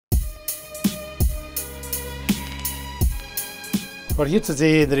We're here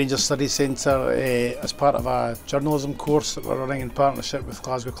today in the Rangers Studies Centre as part of a journalism course that we're running in partnership with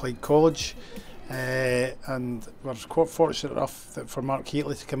Glasgow Clyde College, and we're quite fortunate enough that for Mark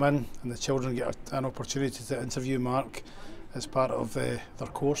Hateley to come in and the children get an opportunity to interview Mark as part of their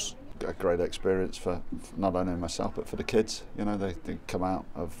course. A great experience for not only myself but for the kids. You know, they come out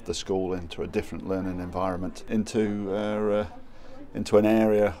of the school into a different learning environment, into an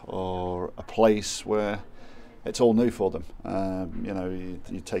area or a place where it's all new for them. You know,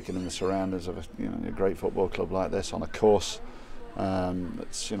 you're taking in the surroundings of a great football club like this on a course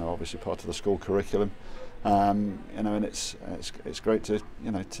that's obviously part of the school curriculum. You know, and it's great to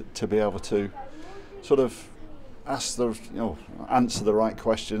to be able to sort of ask answer the right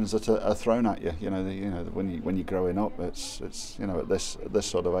questions that are thrown at you. When you're growing up, it's at this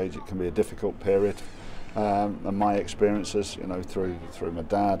sort of age it can be a difficult period. And my experiences, through my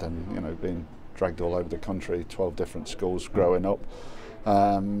dad and being dragged all over the country, 12 different schools growing up.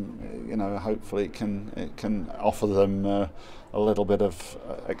 Hopefully it can offer them a little bit of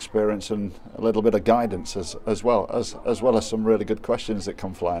experience and a little bit of guidance as well as some really good questions that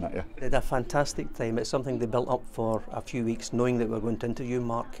come flying at you. They had a fantastic time. It's something they built up for a few weeks, knowing that we're going to interview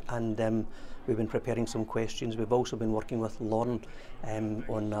Mark, and we've been preparing some questions. We've also been working with Lauren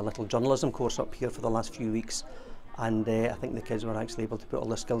on a little journalism course up here for the last few weeks, and I think the kids were actually able to put all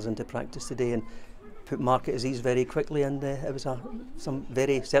their skills into practice today and put Mark at his ease very quickly, and it was some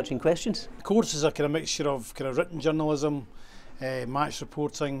very searching questions. The course is a kind of mixture of kind of written journalism, match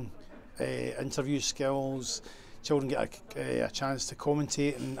reporting, interview skills. Children get a chance to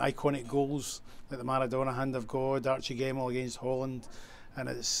commentate on iconic goals like the Maradona hand of God, Archie Gemmill against Holland, and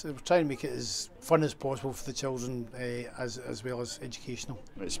we're trying to make it as fun as possible for the children as well as educational.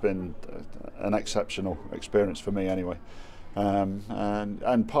 It's been an exceptional experience for me anyway.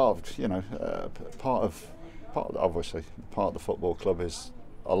 And part of the football club is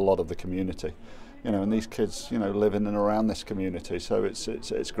a lot of the community, and these kids live in and around this community, so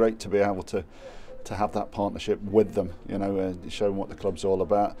it's great to be able to have that partnership with them, and show them what the club's all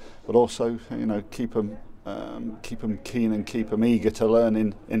about, but also keep them keen and keep them eager to learn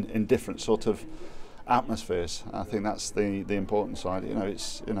in different sort of atmospheres. I think that's the important side.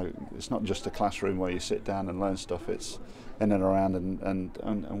 It's not just a classroom where you sit down and learn stuff. It's in and around,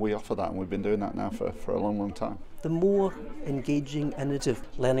 and we offer that, and we've been doing that now for a long time. The more engaging, innovative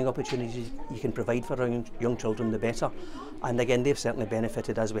learning opportunities you can provide for young children, the better. And again, they've certainly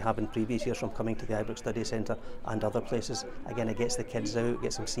benefited, as we have in previous years, from coming to the Ibrox Study Centre and other places. Again, it gets the kids out,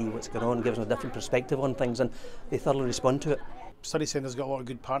 gets them to see what's going on, gives them a different perspective on things, and they thoroughly respond to it. Study Centre's got a lot of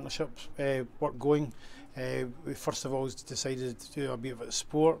good partnership work going. We first of all decided to do a bit of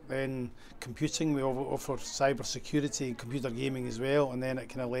sport, then computing. We offer cyber security and computer gaming as well, and then it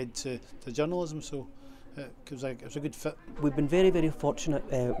kind of led to journalism, so it was a good fit. We've been very, very fortunate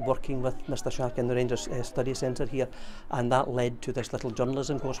working with Mr. Shack in the Rangers Study Centre here, and that led to this little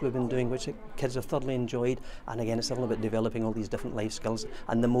journalism course we've been doing, which kids have thoroughly enjoyed. And again, it's all about developing all these different life skills,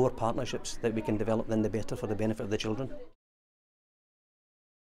 and the more partnerships that we can develop, then the better for the benefit of the children.